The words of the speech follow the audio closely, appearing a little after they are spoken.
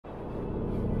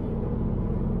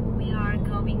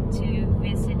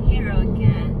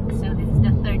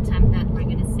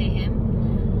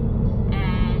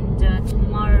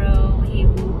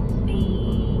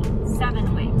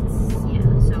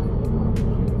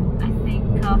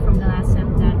from the last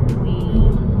time that we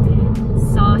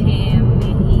saw him.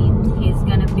 He's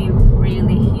gonna be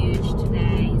really huge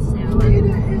today. So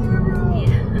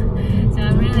yeah, so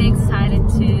I'm really excited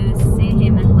to see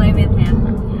him and play with him.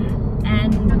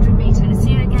 And 100 meters. Gonna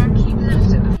see you again. Keep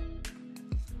left.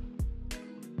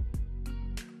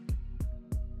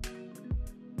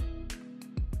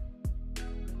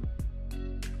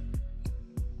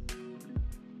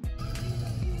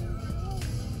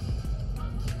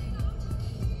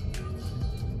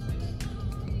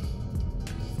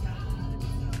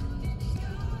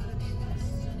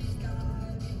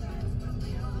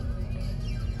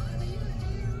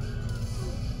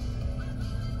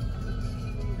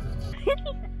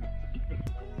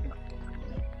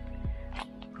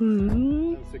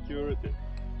 And security.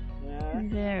 Yeah.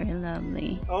 Very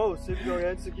lovely. Oh, safeguard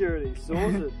and security.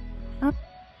 Sorted.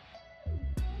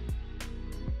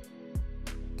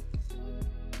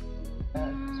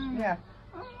 Yeah.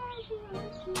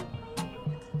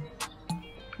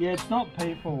 Yeah, it's not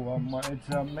people. It's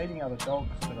meeting other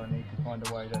dogs that I need to find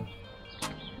a way to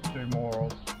do more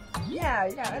of. Yeah,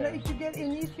 and if you get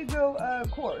in, if you go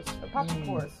course, a puppy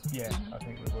course. Yeah, I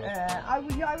think we will. I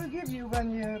will give you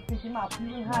when you pick him up. You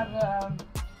will have.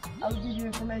 I will give you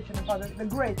information about the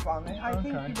great one. I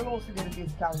think you will also get a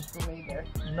discount from me there.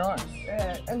 Nice.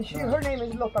 And her name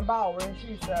is Lotta Bauer, and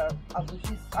she's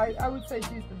I would say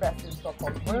she's the best in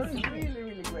Stockholm. She's really,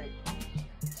 really great.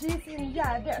 She's in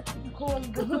Gärdet. It's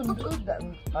called the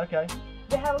Hundudden. Okay.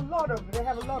 They have a lot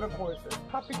of courses.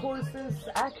 Puppy courses,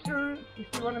 actor, if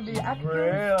you want to be actor.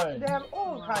 Really? They have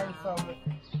all kinds of.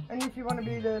 And if you want to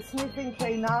be the sniffing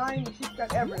canine, she's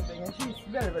got everything, and she's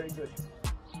very, very good.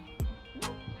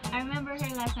 I remember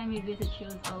her last time we visited, she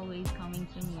was always coming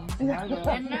to me. Yeah.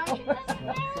 And now she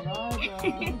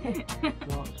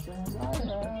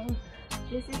doesn't.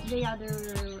 This is the other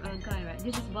guy, right?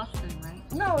 This is Boston, right?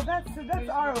 No, that's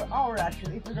our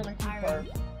actually, if we're going to keep her.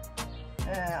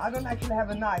 I don't actually have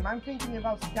a name. I'm thinking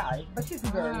about Sky, but she's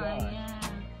a girl. Yeah.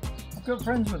 I've got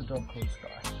friends with a dog called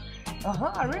Sky.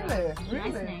 Really?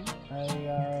 Nice name.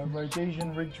 A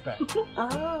Rhodesian Ridgeback.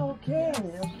 Oh, okay.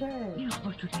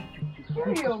 Here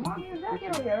you go, Mommy and Daddy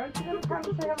are here. Aren't you going to come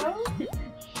and say hello?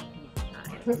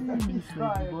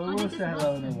 We'll say hello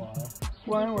in a while.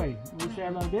 Why don't we? We'll say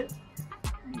hello a bit?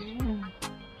 Yeah.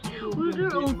 Who's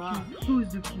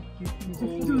the cute?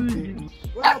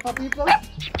 Well, Papitos.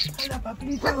 Hello,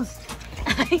 Papitos.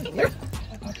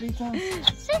 Papitos.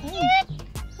 So cute.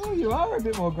 Oh, you are a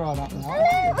bit more grown up now.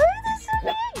 Hello. Oh, that's so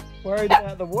big. Worried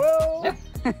about the world.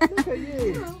 Look at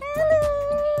you.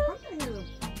 Hello. Hello.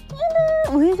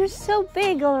 Oh, they're so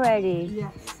big already.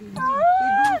 Yes. Oh.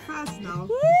 They're going fast now. Is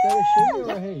that a she or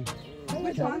a he?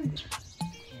 Which one?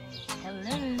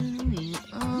 Hello, you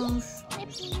all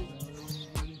snippy.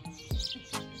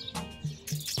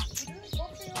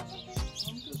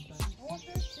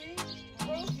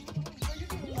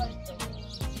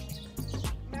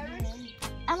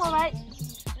 I'm alright.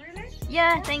 Really?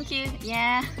 Yeah, thank you.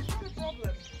 Yeah. Not a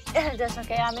problem. That's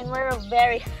okay. I mean, we're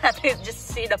very happy to just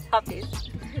see the puppies.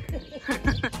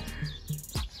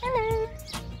 Hello.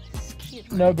 It's cute.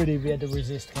 Right? Nobody would be able to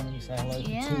resist coming to say hello for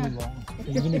too long,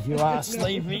 even if you are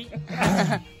sleepy.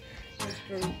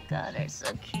 God, they're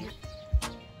so cute.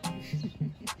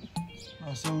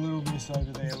 I saw a little miss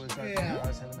over there was opening her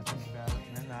eyes having a think about it,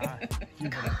 and then few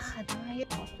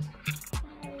minutes.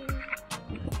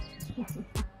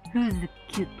 Who's the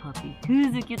cute puppy?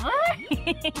 Who's the cute puppy?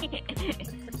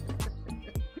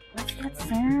 What's that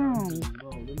sound?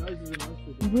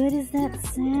 What is that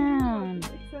sound?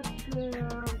 Except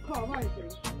Kava, I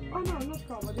think. Oh no, not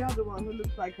Kava, the other one who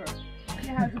looks like her. She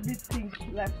has a bit pink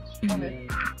left on it.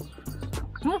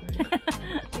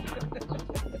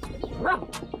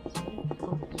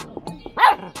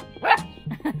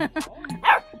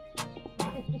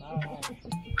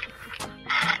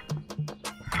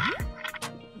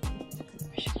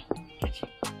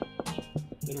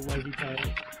 Little wavy tail.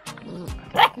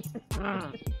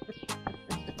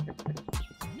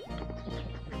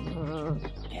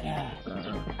 Get out. So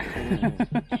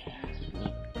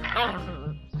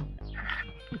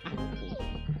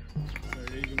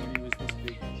even when he was this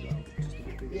big, just a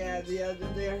bit bigger. Yeah,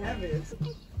 they are heavy.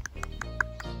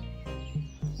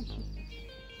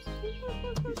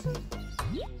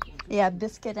 Yeah,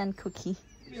 biscuit and cookie.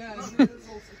 Yeah, that's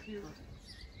also cute.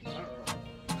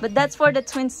 But that's for the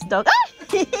twins dog.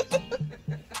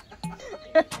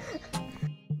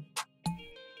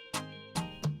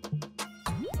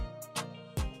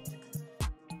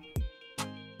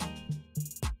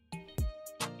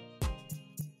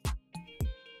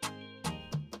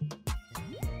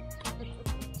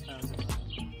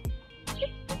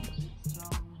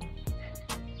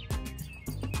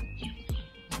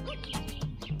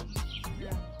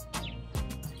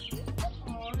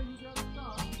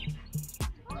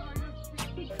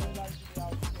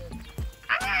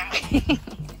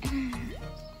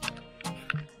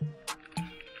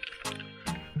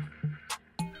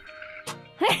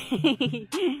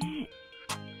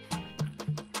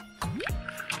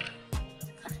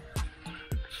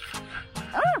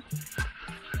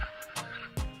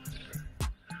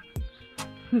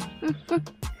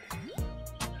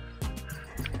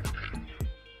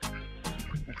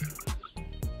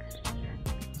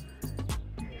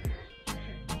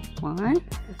 One,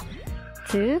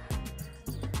 two.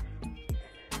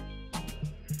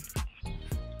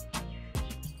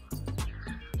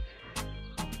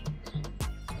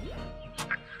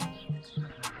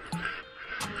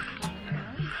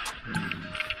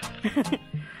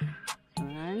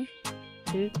 One,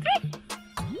 two, three.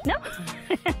 No.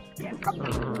 Yeah, come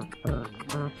on.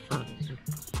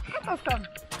 Let us come.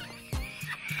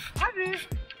 Harry.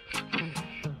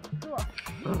 Go on.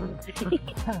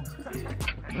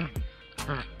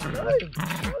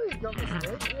 Got me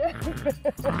straight.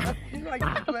 Yeah. He likes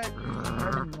to play.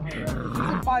 He's a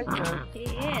fighter. He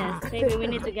is. Baby, we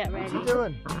need to get ready. What are you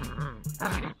doing?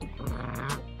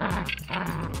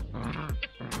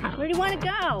 Where do you want to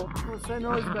go? What's that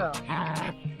noise about?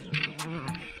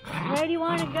 Where do you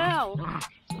want to go?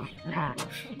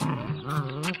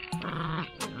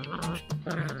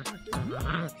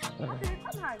 Okay,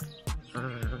 come on.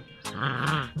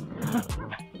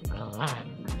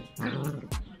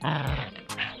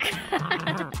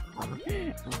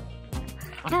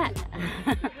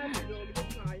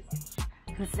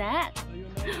 Who's that?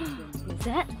 Who's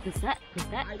that? Who's that? Who's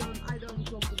that? I don't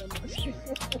talk to them much.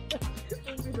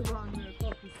 Only the one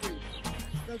across the street.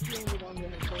 That's the only one we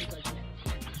have contact with.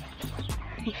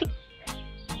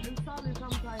 And Sally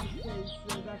sometimes says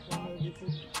that one where we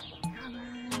say, come on.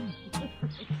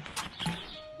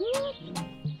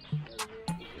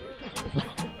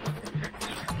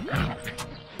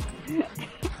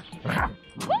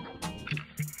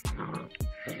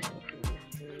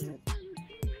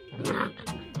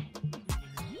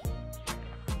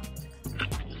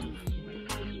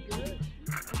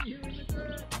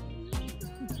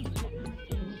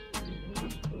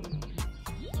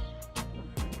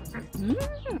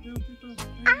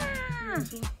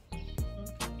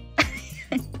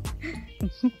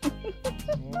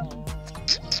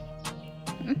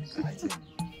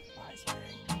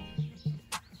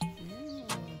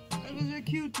 It was a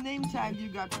cute name tag you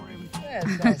got for him. Yeah,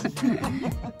 it's nice.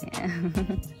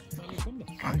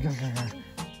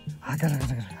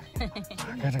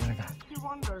 You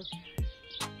wonder.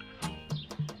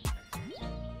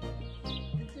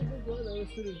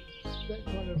 That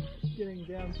kind of getting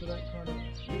down to that kind of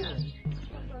feeling.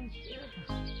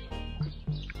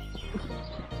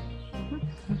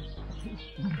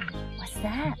 What's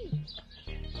that?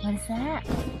 What is that?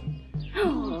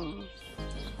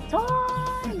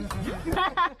 Toy!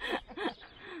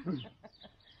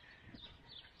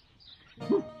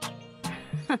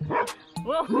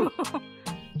 Whoa!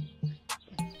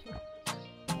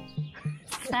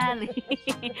 Sally!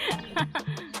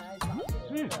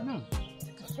 No.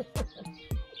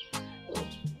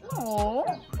 Oh,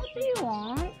 what do you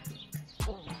want?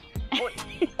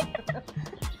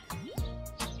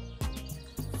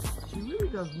 She really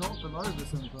does knock them over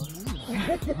sometimes,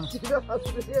 isn't She does,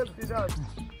 yes, she does.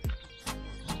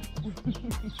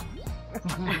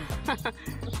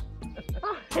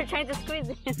 Oh, they're trying to squeeze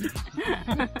it.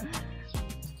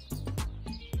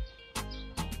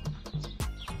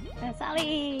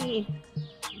 Sally!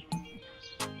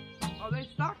 Are they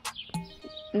stuck?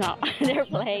 No, they're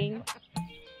playing.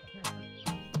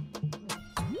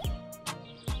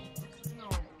 No.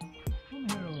 Come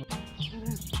here.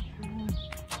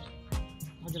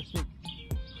 I got a stick.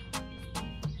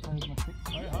 There's my stick.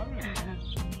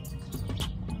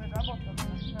 Men där borta.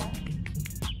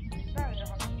 Där är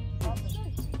han.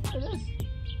 Look at this.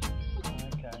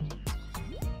 Okay.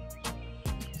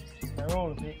 They're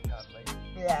all a bit cuddly.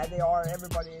 Yeah, they are.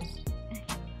 Everybody is.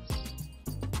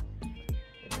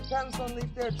 It depends on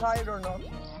if they're tired or not.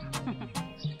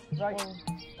 Right.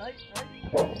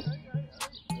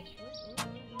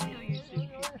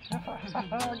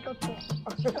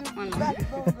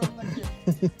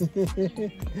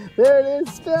 There it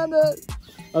is, found it.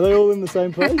 Are they all in the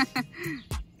same place?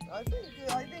 I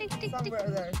think it's somewhere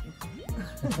there.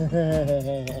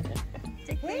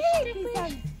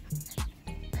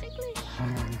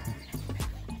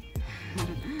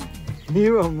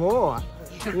 You want more.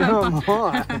 You want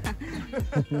more.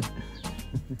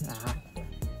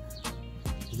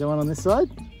 Is there one on this side?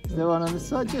 Is there one on this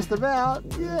side? Just about.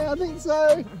 Yeah, I think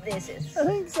so. This is I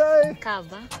think so.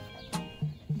 Kava.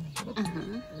 One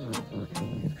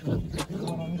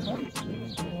on this one.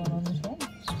 One on this one.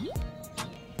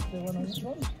 Is there one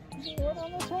Get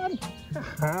on this one.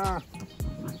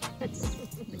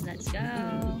 Let's go.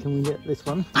 Can we get this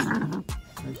one?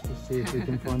 Let's just see if we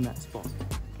can find that spot.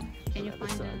 Can you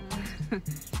find the...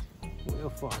 We'll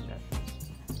find it.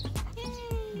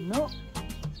 No,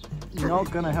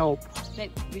 not gonna help.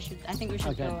 Wait, I think we should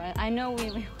Okay. go. I know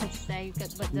we want to say, but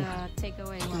the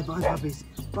takeaway Okay, was... bye puppies.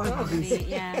 Bye puppies.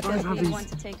 Yeah, Bye because we puppies. want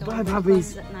to take away Bye the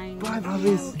puppies. clothes at 9. Bye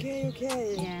puppies. Okay,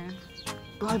 okay. Yeah,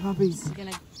 Bye puppies. we're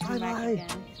gonna come Bye back bye.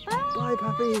 again. Bye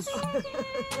puppies.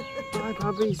 Bye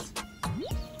puppies.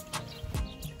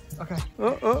 Okay.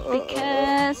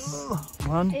 Because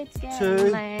 1, it's getting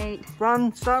 2, late.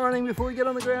 run. Start running before we get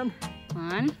on the ground.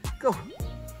 1. Go.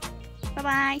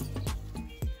 Bye-bye.